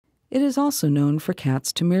It is also known for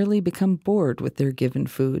cats to merely become bored with their given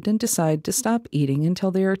food and decide to stop eating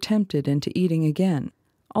until they are tempted into eating again.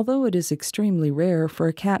 Although it is extremely rare for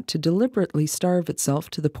a cat to deliberately starve itself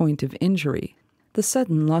to the point of injury, the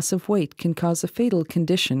sudden loss of weight can cause a fatal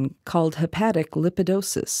condition called hepatic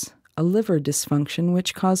lipidosis, a liver dysfunction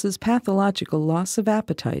which causes pathological loss of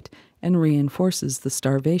appetite and reinforces the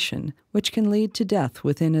starvation, which can lead to death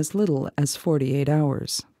within as little as 48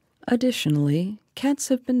 hours. Additionally, cats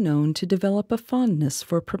have been known to develop a fondness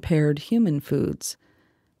for prepared human foods,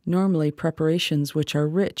 normally preparations which are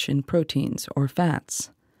rich in proteins or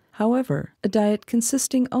fats. However, a diet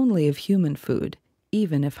consisting only of human food,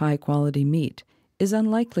 even if high-quality meat, is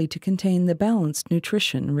unlikely to contain the balanced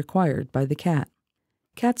nutrition required by the cat.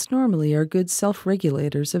 Cats normally are good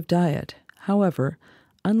self-regulators of diet. However,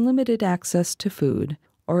 unlimited access to food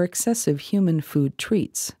or excessive human food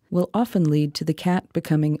treats will often lead to the cat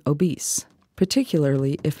becoming obese,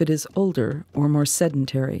 particularly if it is older or more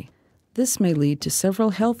sedentary. This may lead to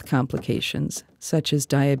several health complications, such as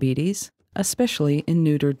diabetes, especially in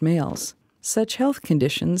neutered males. Such health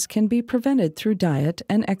conditions can be prevented through diet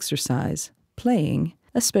and exercise, playing,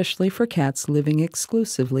 especially for cats living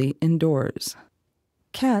exclusively indoors.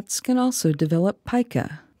 Cats can also develop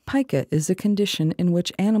pica. Pica is a condition in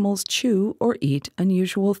which animals chew or eat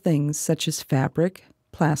unusual things such as fabric,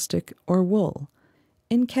 plastic, or wool.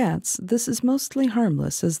 In cats, this is mostly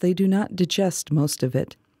harmless as they do not digest most of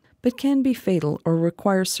it, but can be fatal or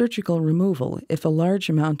require surgical removal if a large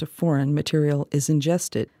amount of foreign material is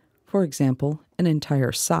ingested, for example, an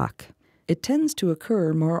entire sock. It tends to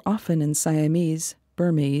occur more often in Siamese,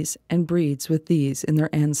 Burmese, and breeds with these in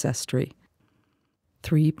their ancestry.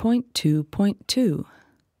 3.2.2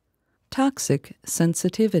 Toxic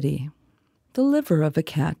sensitivity. The liver of a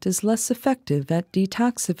cat is less effective at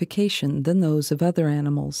detoxification than those of other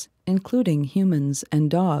animals, including humans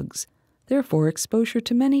and dogs. Therefore, exposure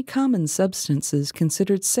to many common substances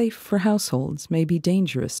considered safe for households may be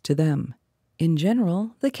dangerous to them. In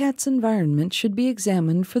general, the cat's environment should be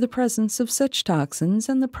examined for the presence of such toxins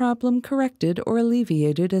and the problem corrected or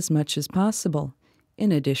alleviated as much as possible.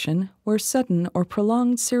 In addition, where sudden or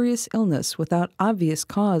prolonged serious illness without obvious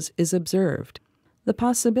cause is observed, the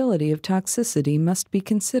possibility of toxicity must be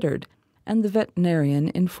considered, and the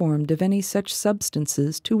veterinarian informed of any such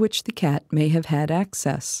substances to which the cat may have had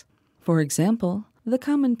access. For example, the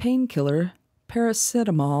common painkiller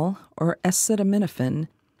paracetamol or acetaminophen,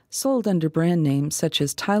 sold under brand names such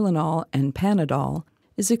as Tylenol and Panadol,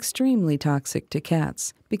 is extremely toxic to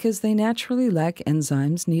cats because they naturally lack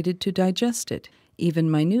enzymes needed to digest it.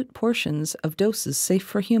 Even minute portions of doses safe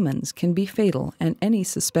for humans can be fatal, and any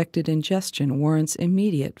suspected ingestion warrants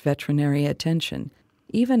immediate veterinary attention.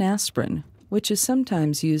 Even aspirin, which is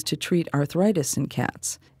sometimes used to treat arthritis in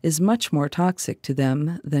cats, is much more toxic to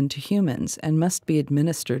them than to humans and must be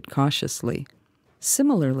administered cautiously.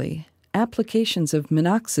 Similarly, applications of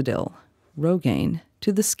minoxidil, Rogaine,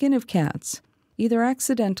 to the skin of cats, either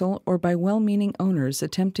accidental or by well-meaning owners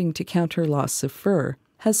attempting to counter loss of fur,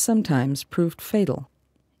 has sometimes proved fatal.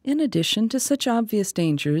 In addition to such obvious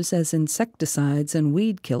dangers as insecticides and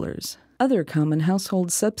weed killers, other common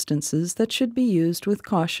household substances that should be used with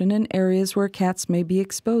caution in areas where cats may be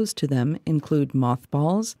exposed to them include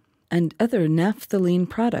mothballs and other naphthalene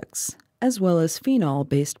products, as well as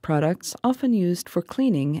phenol-based products often used for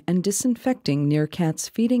cleaning and disinfecting near cats'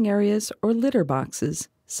 feeding areas or litter boxes,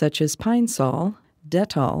 such as Pine Sol,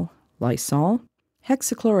 Dettol, Lysol,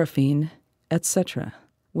 hexachlorophene, etc.,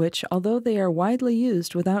 which, although they are widely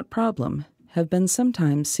used without problem, have been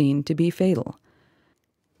sometimes seen to be fatal.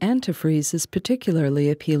 Antifreeze is particularly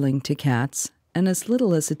appealing to cats, and as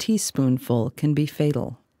little as a teaspoonful can be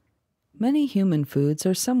fatal. Many human foods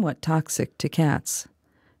are somewhat toxic to cats.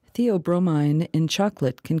 Theobromine in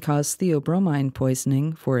chocolate can cause theobromine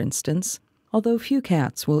poisoning, for instance, although few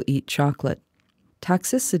cats will eat chocolate.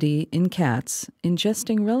 Toxicity in cats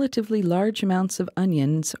ingesting relatively large amounts of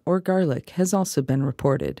onions or garlic has also been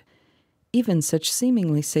reported. Even such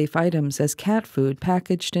seemingly safe items as cat food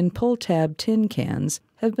packaged in pull-tab tin cans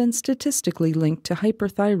have been statistically linked to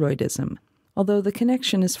hyperthyroidism. Although the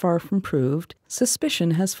connection is far from proved,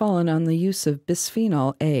 suspicion has fallen on the use of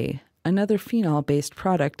bisphenol A, another phenol-based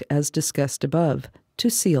product as discussed above,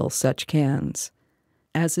 to seal such cans.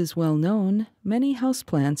 As is well known, many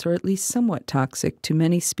houseplants are at least somewhat toxic to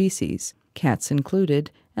many species, cats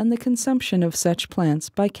included, and the consumption of such plants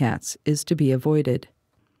by cats is to be avoided.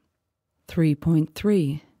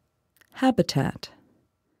 3.3 Habitat.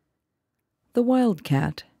 The wild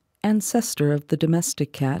cat, ancestor of the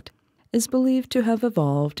domestic cat, is believed to have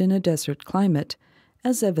evolved in a desert climate,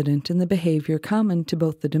 as evident in the behavior common to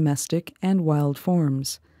both the domestic and wild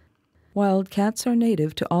forms. Wild cats are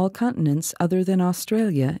native to all continents other than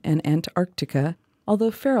Australia and Antarctica,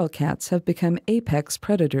 although feral cats have become apex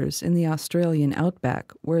predators in the Australian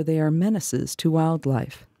outback, where they are menaces to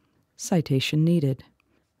wildlife. Citation needed.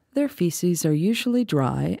 Their feces are usually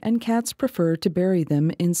dry, and cats prefer to bury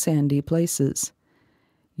them in sandy places.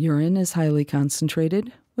 Urine is highly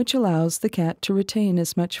concentrated, which allows the cat to retain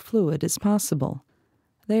as much fluid as possible.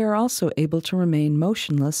 They are also able to remain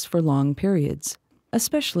motionless for long periods,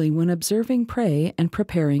 especially when observing prey and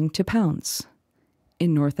preparing to pounce.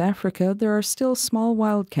 In North Africa, there are still small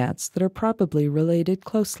wildcats that are probably related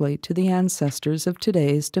closely to the ancestors of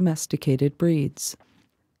today's domesticated breeds.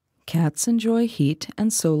 Cats enjoy heat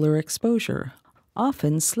and solar exposure,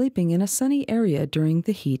 often sleeping in a sunny area during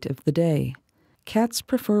the heat of the day. Cats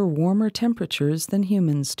prefer warmer temperatures than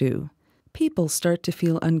humans do. People start to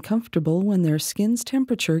feel uncomfortable when their skin's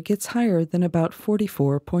temperature gets higher than about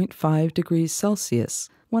 44.5 degrees Celsius,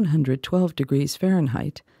 112 degrees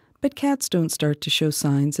Fahrenheit, but cats don't start to show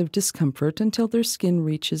signs of discomfort until their skin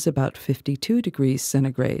reaches about 52 degrees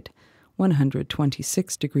centigrade,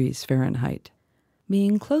 126 degrees Fahrenheit.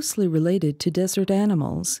 Being closely related to desert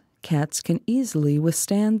animals, cats can easily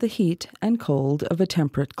withstand the heat and cold of a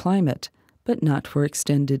temperate climate, but not for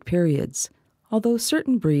extended periods. Although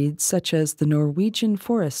certain breeds, such as the Norwegian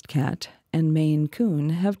forest cat and Maine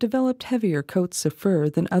Coon, have developed heavier coats of fur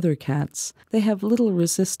than other cats, they have little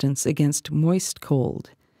resistance against moist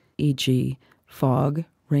cold, e.g., fog,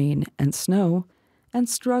 rain, and snow, and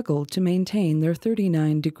struggle to maintain their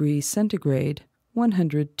 39 degrees centigrade,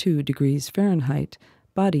 102 degrees Fahrenheit,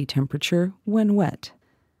 body temperature when wet.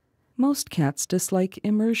 Most cats dislike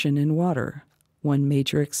immersion in water. One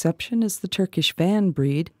major exception is the Turkish van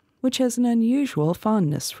breed, which has an unusual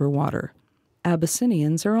fondness for water.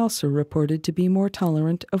 Abyssinians are also reported to be more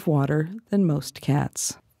tolerant of water than most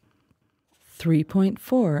cats.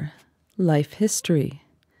 3.4. Life History.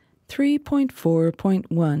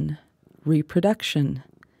 3.4.1. Reproduction.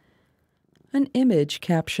 An image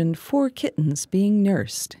captioned 4 kittens being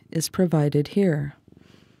nursed is provided here.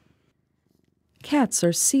 Cats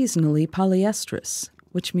are seasonally polyestrous,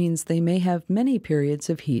 which means they may have many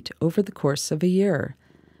periods of heat over the course of a year.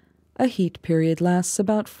 A heat period lasts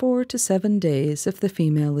about 4 to 7 days if the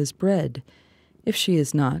female is bred. If she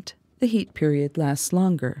is not, the heat period lasts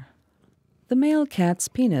longer. The male cat's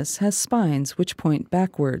penis has spines which point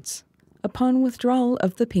backwards. Upon withdrawal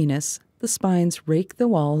of the penis, the spines rake the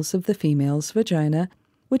walls of the female's vagina,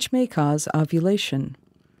 which may cause ovulation.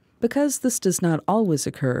 Because this does not always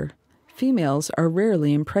occur, females are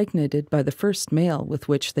rarely impregnated by the first male with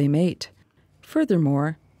which they mate.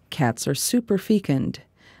 Furthermore, cats are superfecund.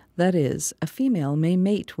 That is, a female may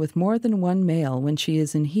mate with more than one male when she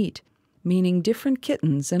is in heat, meaning different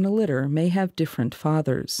kittens in a litter may have different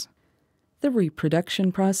fathers. The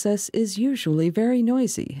reproduction process is usually very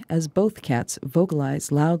noisy, as both cats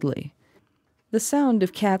vocalize loudly. The sound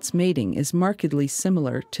of cats mating is markedly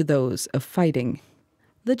similar to those of fighting.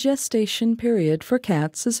 The gestation period for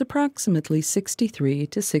cats is approximately 63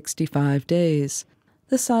 to 65 days.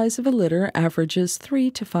 The size of a litter averages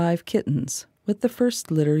 3 to 5 kittens, with the first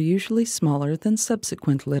litter usually smaller than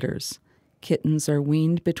subsequent litters. Kittens are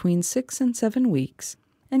weaned between 6 and 7 weeks,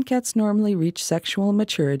 and cats normally reach sexual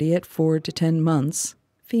maturity at 4 to 10 months,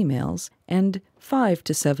 females, and 5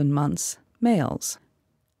 to 7 months, males.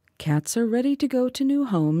 Cats are ready to go to new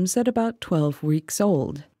homes at about 12 weeks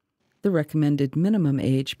old, the recommended minimum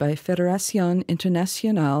age by Fédération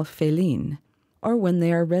Internationale Féline, or when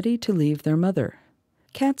they are ready to leave their mother.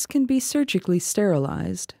 Cats can be surgically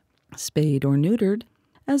sterilized, spayed or neutered,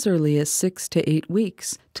 as early as 6 to 8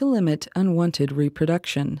 weeks to limit unwanted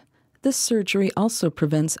reproduction. This surgery also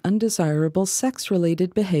prevents undesirable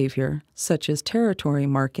sex-related behavior, such as territory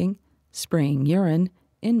marking, spraying urine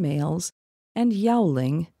in males, and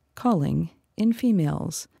yowling, calling, in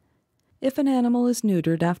females. If an animal is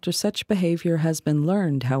neutered after such behavior has been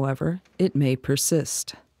learned, however, it may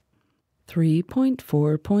persist.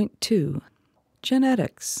 3.4.2.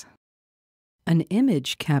 Genetics. An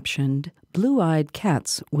image captioned, "Blue-eyed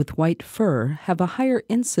cats with white fur have a higher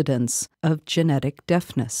incidence of genetic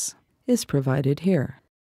deafness," is provided here.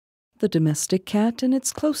 The domestic cat and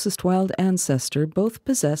its closest wild ancestor both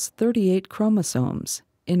possess 38 chromosomes,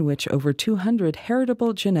 in which over 200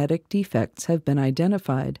 heritable genetic defects have been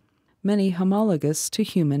identified, many homologous to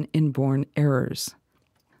human inborn errors.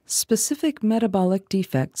 Specific metabolic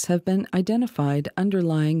defects have been identified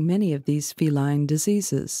underlying many of these feline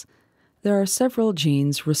diseases. There are several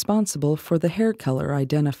genes responsible for the hair color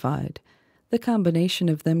identified. The combination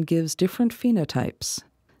of them gives different phenotypes.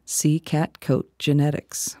 See cat coat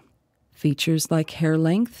genetics. Features like hair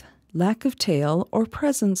length, lack of tail or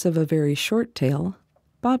presence of a very short tail,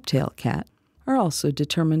 bobtail cat, are also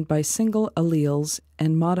determined by single alleles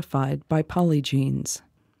and modified by polygenes.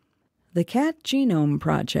 The Cat Genome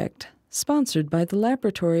Project, sponsored by the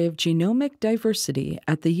Laboratory of Genomic Diversity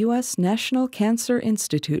at the U.S. National Cancer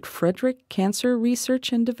Institute Frederick Cancer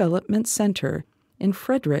Research and Development Center in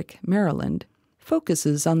Frederick, Maryland,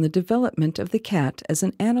 focuses on the development of the cat as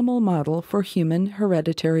an animal model for human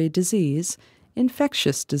hereditary disease,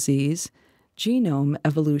 infectious disease, genome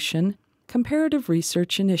evolution, comparative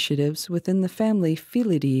research initiatives within the family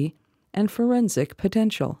Felidae, and forensic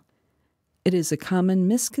potential. It is a common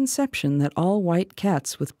misconception that all white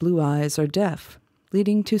cats with blue eyes are deaf,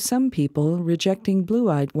 leading to some people rejecting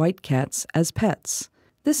blue-eyed white cats as pets.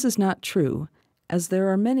 This is not true, as there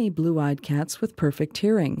are many blue-eyed cats with perfect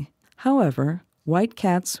hearing. However, white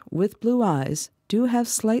cats with blue eyes do have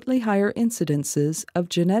slightly higher incidences of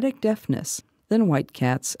genetic deafness than white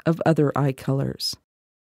cats of other eye colors.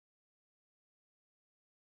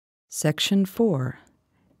 Section 4.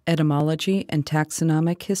 Etymology and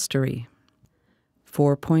Taxonomic History.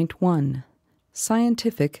 4.1.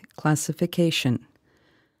 Scientific Classification.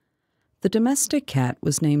 The domestic cat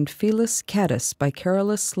was named Felis catus by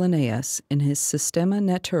Carolus Linnaeus in his Systema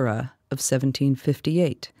Natura of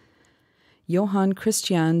 1758. Johann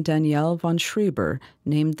Christian Daniel von Schreiber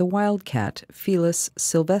named the wild cat Felis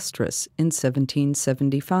sylvestris in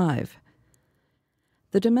 1775.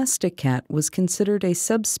 The domestic cat was considered a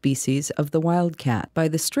subspecies of the wild cat by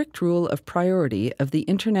the strict rule of priority of the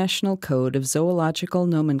International Code of Zoological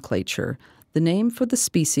Nomenclature. The name for the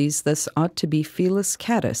species thus ought to be Felis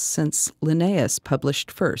catus, since Linnaeus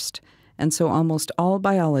published first, and so almost all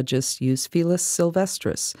biologists use Felis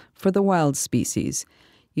sylvestris for the wild species,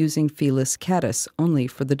 using Felis catus only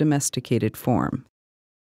for the domesticated form.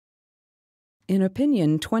 In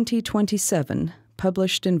Opinion 2027,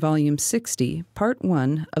 published in Volume 60, Part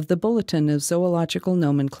 1 of the Bulletin of Zoological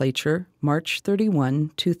Nomenclature, March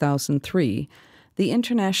 31, 2003, the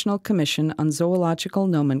International Commission on Zoological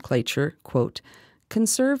Nomenclature, quote,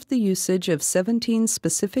 conserved the usage of 17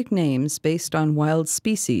 specific names based on wild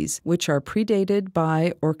species, which are predated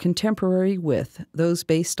by or contemporary with those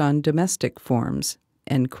based on domestic forms,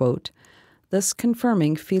 end quote, thus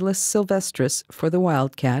confirming Felis sylvestris for the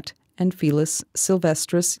wildcat and Felis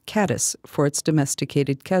sylvestris catus for its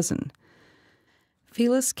domesticated cousin.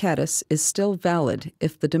 Felis catus is still valid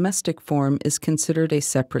if the domestic form is considered a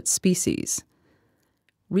separate species.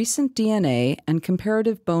 Recent DNA and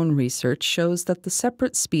comparative bone research shows that the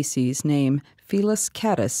separate species name Felis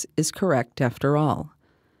catus is correct after all.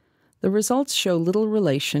 The results show little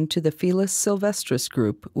relation to the Felis sylvestris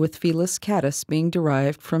group, with Felis catus being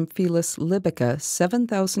derived from Felis libica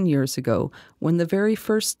 7,000 years ago, when the very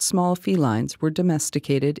first small felines were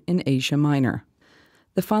domesticated in Asia Minor.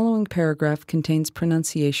 The following paragraph contains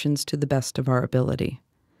pronunciations to the best of our ability.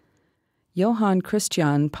 Johann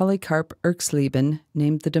Christian Polycarp Erxleben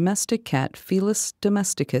named the domestic cat Felis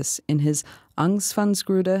domesticus in his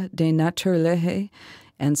Anfangsgründe der Naturlehre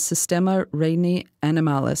and Systema Reini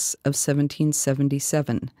Animalis of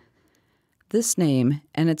 1777. This name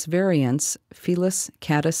and its variants, Felis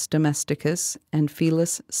catus domesticus and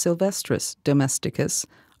Felis sylvestris domesticus,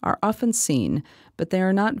 are often seen, but they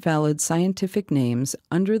are not valid scientific names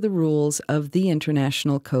under the rules of the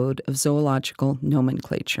International Code of Zoological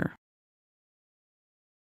Nomenclature.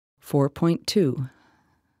 4.2.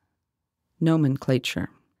 Nomenclature.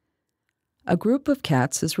 A group of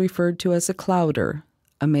cats is referred to as a clowder.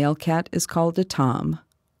 A male cat is called a tom,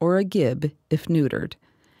 or a gib if neutered,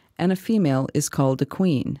 and a female is called a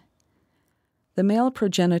queen. The male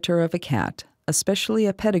progenitor of a cat, especially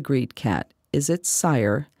a pedigreed cat, is its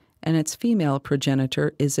sire, and its female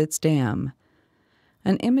progenitor is its dam.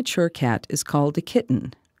 An immature cat is called a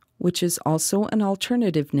kitten, which is also an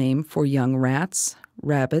alternative name for young rats,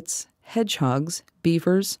 rabbits, hedgehogs,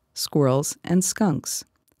 beavers, squirrels, and skunks.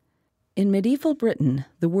 In medieval Britain,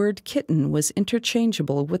 the word kitten was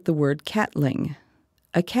interchangeable with the word catling.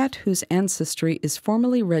 A cat whose ancestry is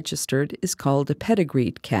formally registered is called a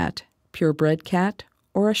pedigreed cat, purebred cat,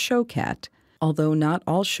 or a show cat, although not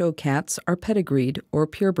all show cats are pedigreed or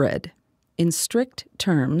purebred. In strict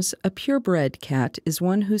terms, a purebred cat is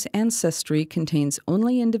one whose ancestry contains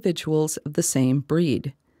only individuals of the same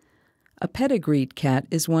breed. A pedigreed cat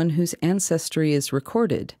is one whose ancestry is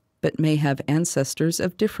recorded, but may have ancestors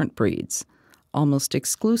of different breeds. Almost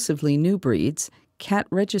exclusively new breeds, cat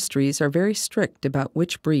registries are very strict about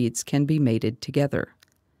which breeds can be mated together.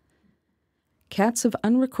 Cats of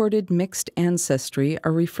unrecorded mixed ancestry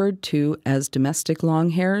are referred to as domestic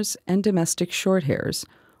longhairs and domestic shorthairs,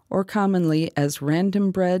 or commonly as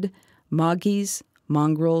random bred, moggies,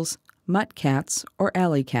 mongrels, mutt cats, or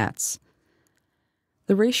alley cats.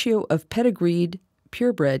 The ratio of pedigreed,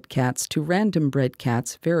 purebred cats to random-bred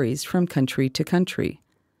cats varies from country to country.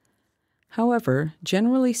 However,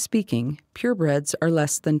 generally speaking, purebreds are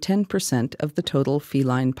less than 10% of the total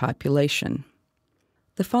feline population.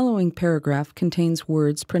 The following paragraph contains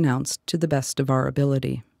words pronounced to the best of our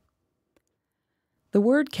ability. The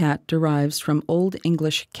word cat derives from Old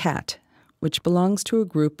English cat, which belongs to a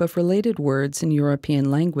group of related words in European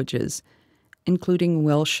languages, including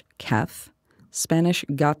Welsh cath, Spanish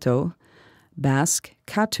gato, Basque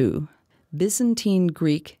catu, Byzantine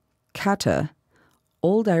Greek kata,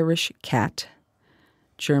 Old Irish cat,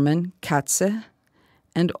 German katze,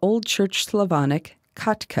 and Old Church Slavonic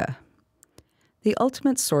katka. The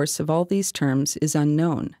ultimate source of all these terms is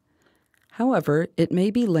unknown. However, it may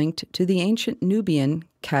be linked to the ancient Nubian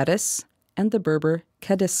kadis and the Berber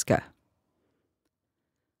kadiska.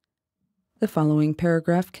 The following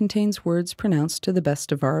paragraph contains words pronounced to the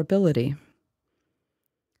best of our ability.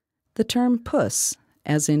 The term puss,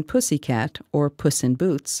 as in pussycat or puss in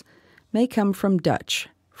boots, may come from Dutch,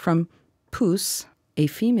 from poes, a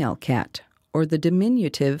female cat, or the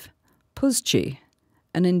diminutive poesje,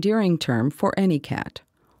 an endearing term for any cat,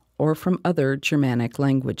 or from other Germanic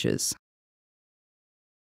languages.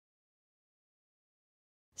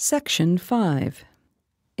 Section 5.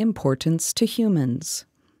 Importance to humans.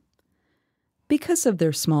 Because of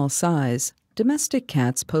their small size, domestic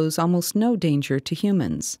cats pose almost no danger to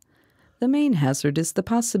humans. The main hazard is the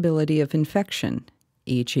possibility of infection,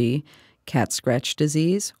 e.g., cat scratch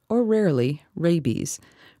disease, or rarely, rabies,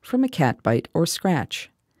 from a cat bite or scratch.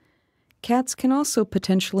 Cats can also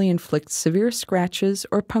potentially inflict severe scratches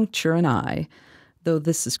or puncture an eye, though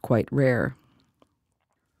this is quite rare.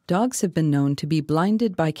 Dogs have been known to be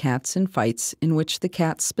blinded by cats in fights in which the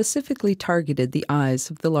cat specifically targeted the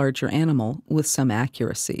eyes of the larger animal with some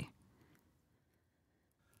accuracy.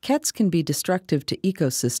 Cats can be destructive to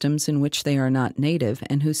ecosystems in which they are not native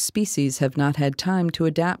and whose species have not had time to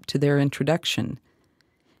adapt to their introduction.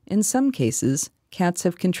 In some cases, cats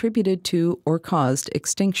have contributed to or caused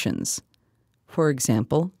extinctions. For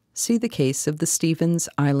example, see the case of the Stevens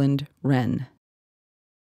Island wren.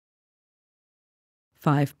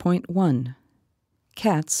 5.1.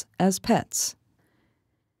 Cats as pets.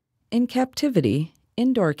 In captivity,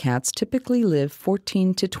 indoor cats typically live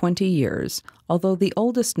 14 to 20 years, although the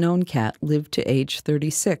oldest known cat lived to age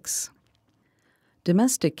 36.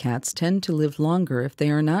 Domestic cats tend to live longer if they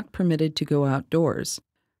are not permitted to go outdoors,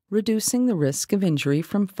 reducing the risk of injury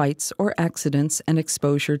from fights or accidents and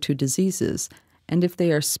exposure to diseases, and if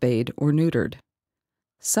they are spayed or neutered.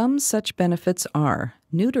 Some such benefits are: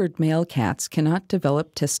 neutered male cats cannot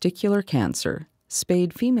develop testicular cancer,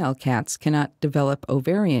 spayed female cats cannot develop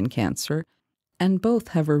ovarian cancer, and both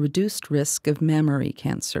have a reduced risk of mammary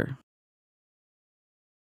cancer.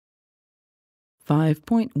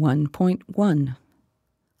 5.1.1.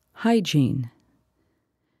 Hygiene.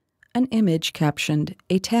 An image captioned,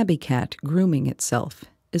 "A tabby cat grooming itself,"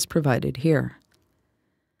 is provided here.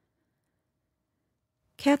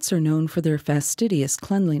 Cats are known for their fastidious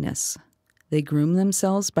cleanliness. They groom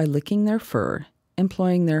themselves by licking their fur,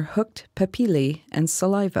 employing their hooked papillae and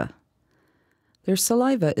saliva. Their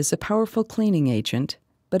saliva is a powerful cleaning agent,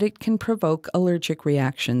 but it can provoke allergic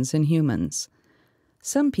reactions in humans.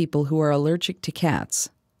 Some people who are allergic to cats,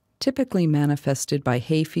 typically manifested by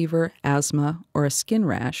hay fever, asthma, or a skin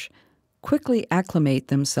rash, quickly acclimate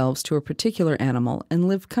themselves to a particular animal and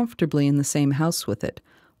live comfortably in the same house with it,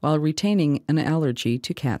 while retaining an allergy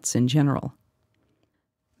to cats in general.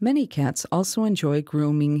 Many cats also enjoy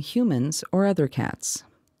grooming humans or other cats.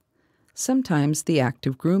 Sometimes the act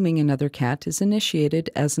of grooming another cat is initiated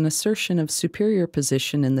as an assertion of superior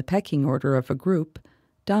position in the pecking order of a group,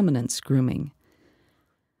 dominance grooming.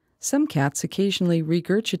 Some cats occasionally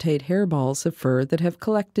regurgitate hairballs of fur that have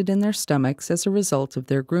collected in their stomachs as a result of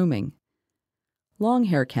their grooming.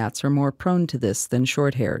 Long-hair cats are more prone to this than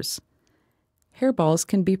short hairs. Hairballs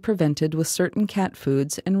can be prevented with certain cat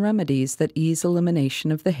foods and remedies that ease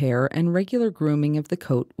elimination of the hair and regular grooming of the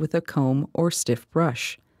coat with a comb or stiff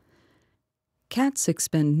brush. Cats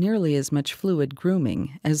expend nearly as much fluid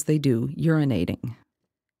grooming as they do urinating.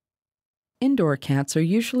 Indoor cats are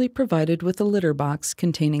usually provided with a litter box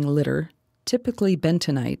containing litter, typically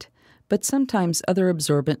bentonite, but sometimes other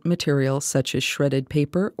absorbent material such as shredded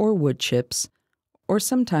paper or wood chips, or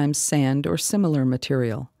sometimes sand or similar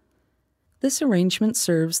material. This arrangement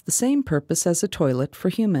serves the same purpose as a toilet for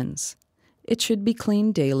humans. It should be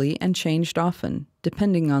cleaned daily and changed often,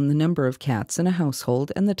 depending on the number of cats in a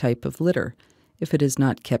household and the type of litter, If it is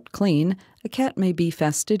not kept clean, a cat may be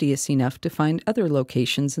fastidious enough to find other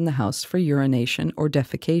locations in the house for urination or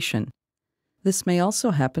defecation. This may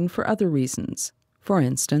also happen for other reasons. For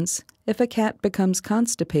instance, if a cat becomes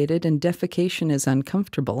constipated and defecation is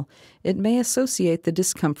uncomfortable, it may associate the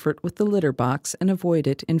discomfort with the litter box and avoid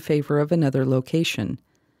it in favor of another location.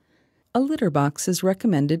 A litter box is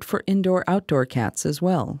recommended for indoor-outdoor cats as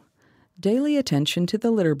well. Daily attention to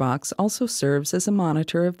the litter box also serves as a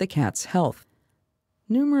monitor of the cat's health.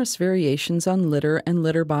 Numerous variations on litter and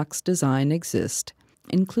litter box design exist,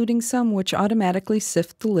 including some which automatically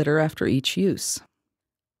sift the litter after each use.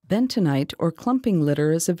 Bentonite or clumping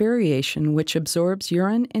litter is a variation which absorbs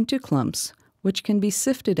urine into clumps, which can be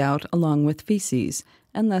sifted out along with feces,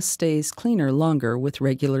 and thus stays cleaner longer with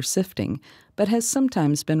regular sifting, but has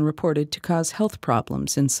sometimes been reported to cause health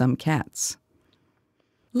problems in some cats.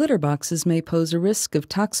 Litter boxes may pose a risk of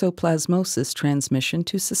toxoplasmosis transmission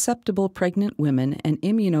to susceptible pregnant women and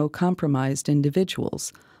immunocompromised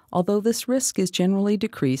individuals, although this risk is generally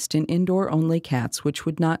decreased in indoor-only cats which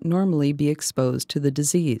would not normally be exposed to the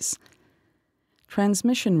disease.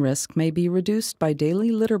 Transmission risk may be reduced by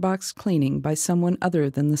daily litter box cleaning by someone other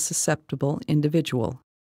than the susceptible individual.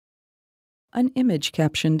 An image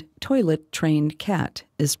captioned "Toilet-trained cat"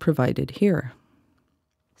 is provided here.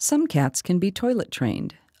 Some cats can be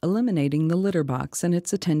toilet-trained, eliminating the litter box and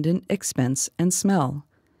its attendant expense and smell.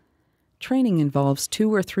 Training involves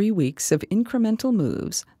 2 or 3 weeks of incremental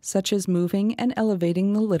moves, such as moving and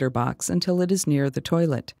elevating the litter box until it is near the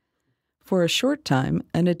toilet. For a short time,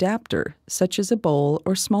 an adapter, such as a bowl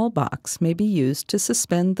or small box, may be used to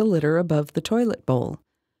suspend the litter above the toilet bowl.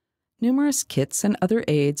 Numerous kits and other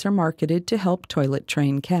aids are marketed to help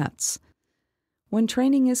toilet-train cats. When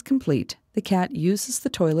training is complete, the cat uses the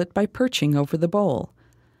toilet by perching over the bowl.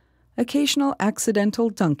 Occasional accidental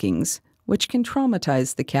dunkings, which can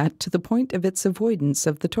traumatize the cat to the point of its avoidance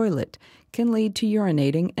of the toilet, can lead to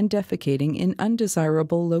urinating and defecating in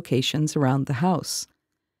undesirable locations around the house.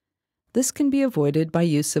 This can be avoided by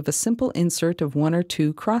use of a simple insert of 1 or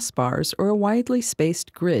 2 crossbars or a widely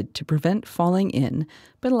spaced grid to prevent falling in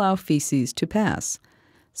but allow feces to pass.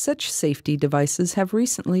 Such safety devices have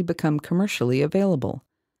recently become commercially available.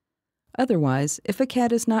 Otherwise, if a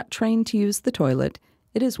cat is not trained to use the toilet,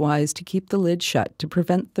 it is wise to keep the lid shut to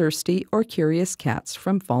prevent thirsty or curious cats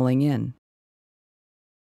from falling in.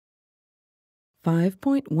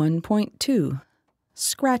 5.1.2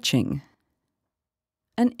 Scratching.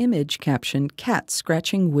 An image captioned "Cat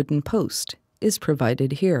scratching wooden post" is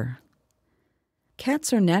provided here.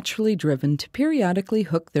 Cats are naturally driven to periodically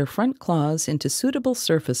hook their front claws into suitable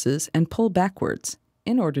surfaces and pull backwards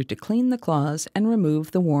in order to clean the claws and remove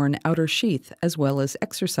the worn outer sheath, as well as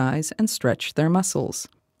exercise and stretch their muscles.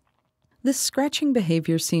 This scratching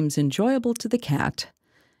behavior seems enjoyable to the cat,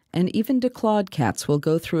 and even declawed cats will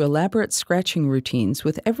go through elaborate scratching routines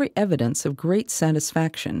with every evidence of great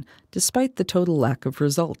satisfaction, despite the total lack of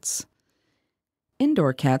results.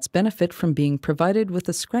 Indoor cats benefit from being provided with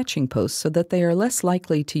a scratching post so that they are less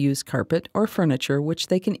likely to use carpet or furniture which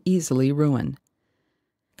they can easily ruin.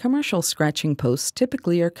 Commercial scratching posts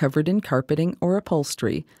typically are covered in carpeting or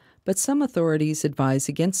upholstery, but some authorities advise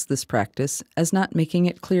against this practice as not making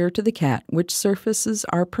it clear to the cat which surfaces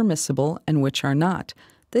are permissible and which are not.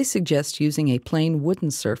 They suggest using a plain wooden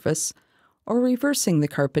surface or reversing the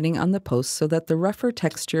carpeting on the post so that the rougher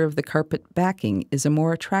texture of the carpet backing is a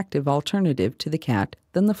more attractive alternative to the cat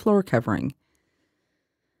than the floor covering.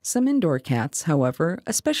 Some indoor cats, however,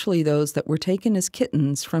 especially those that were taken as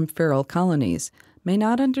kittens from feral colonies, may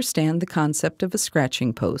not understand the concept of a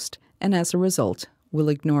scratching post and, as a result, will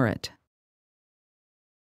ignore it.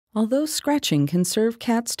 Although scratching can serve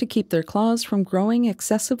cats to keep their claws from growing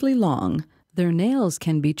excessively long, their nails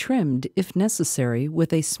can be trimmed, if necessary,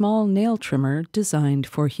 with a small nail trimmer designed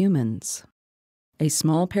for humans. A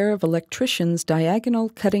small pair of electrician's diagonal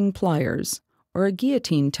cutting pliers, or a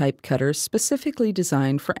guillotine-type cutter specifically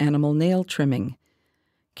designed for animal nail trimming.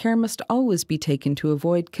 Care must always be taken to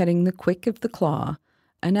avoid cutting the quick of the claw,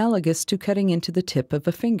 analogous to cutting into the tip of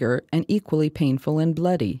a finger and equally painful and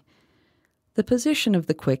bloody. The position of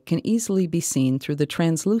the quick can easily be seen through the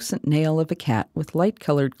translucent nail of a cat with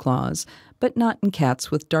light-colored claws, but not in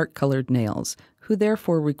cats with dark-colored nails, who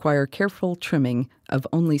therefore require careful trimming of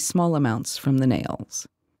only small amounts from the nails.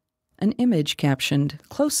 An image captioned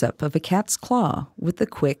 "Close-up of a cat's claw with the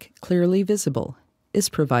quick clearly visible" is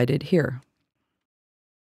provided here.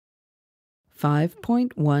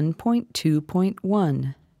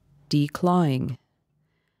 5.1.2.1 Declawing.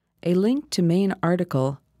 A link to main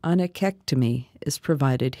article Onychectomy is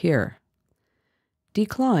provided here.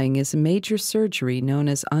 Declawing is a major surgery known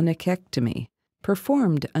as onychectomy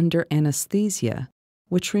performed under anesthesia,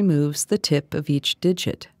 which removes the tip of each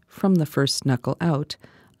digit, from the first knuckle out,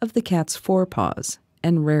 of the cat's forepaws,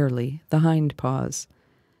 and rarely the hind paws.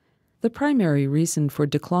 The primary reason for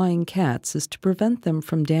declawing cats is to prevent them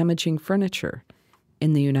from damaging furniture.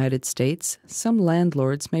 In the United States, some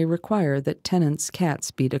landlords may require that tenants' cats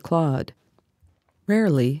be declawed.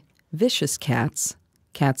 Rarely, vicious cats,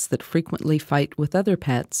 cats that frequently fight with other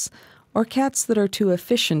pets, or cats that are too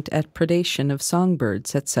efficient at predation of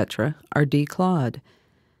songbirds, etc., are declawed.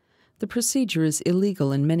 The procedure is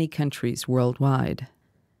illegal in many countries worldwide.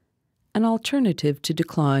 An alternative to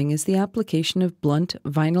declawing is the application of blunt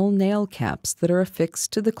vinyl nail caps that are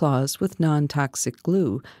affixed to the claws with non-toxic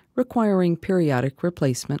glue, requiring periodic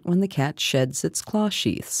replacement when the cat sheds its claw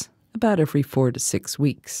sheaths, about every 4 to 6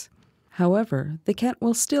 weeks. However, the cat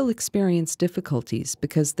will still experience difficulties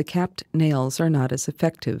because the capped nails are not as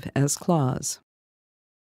effective as claws.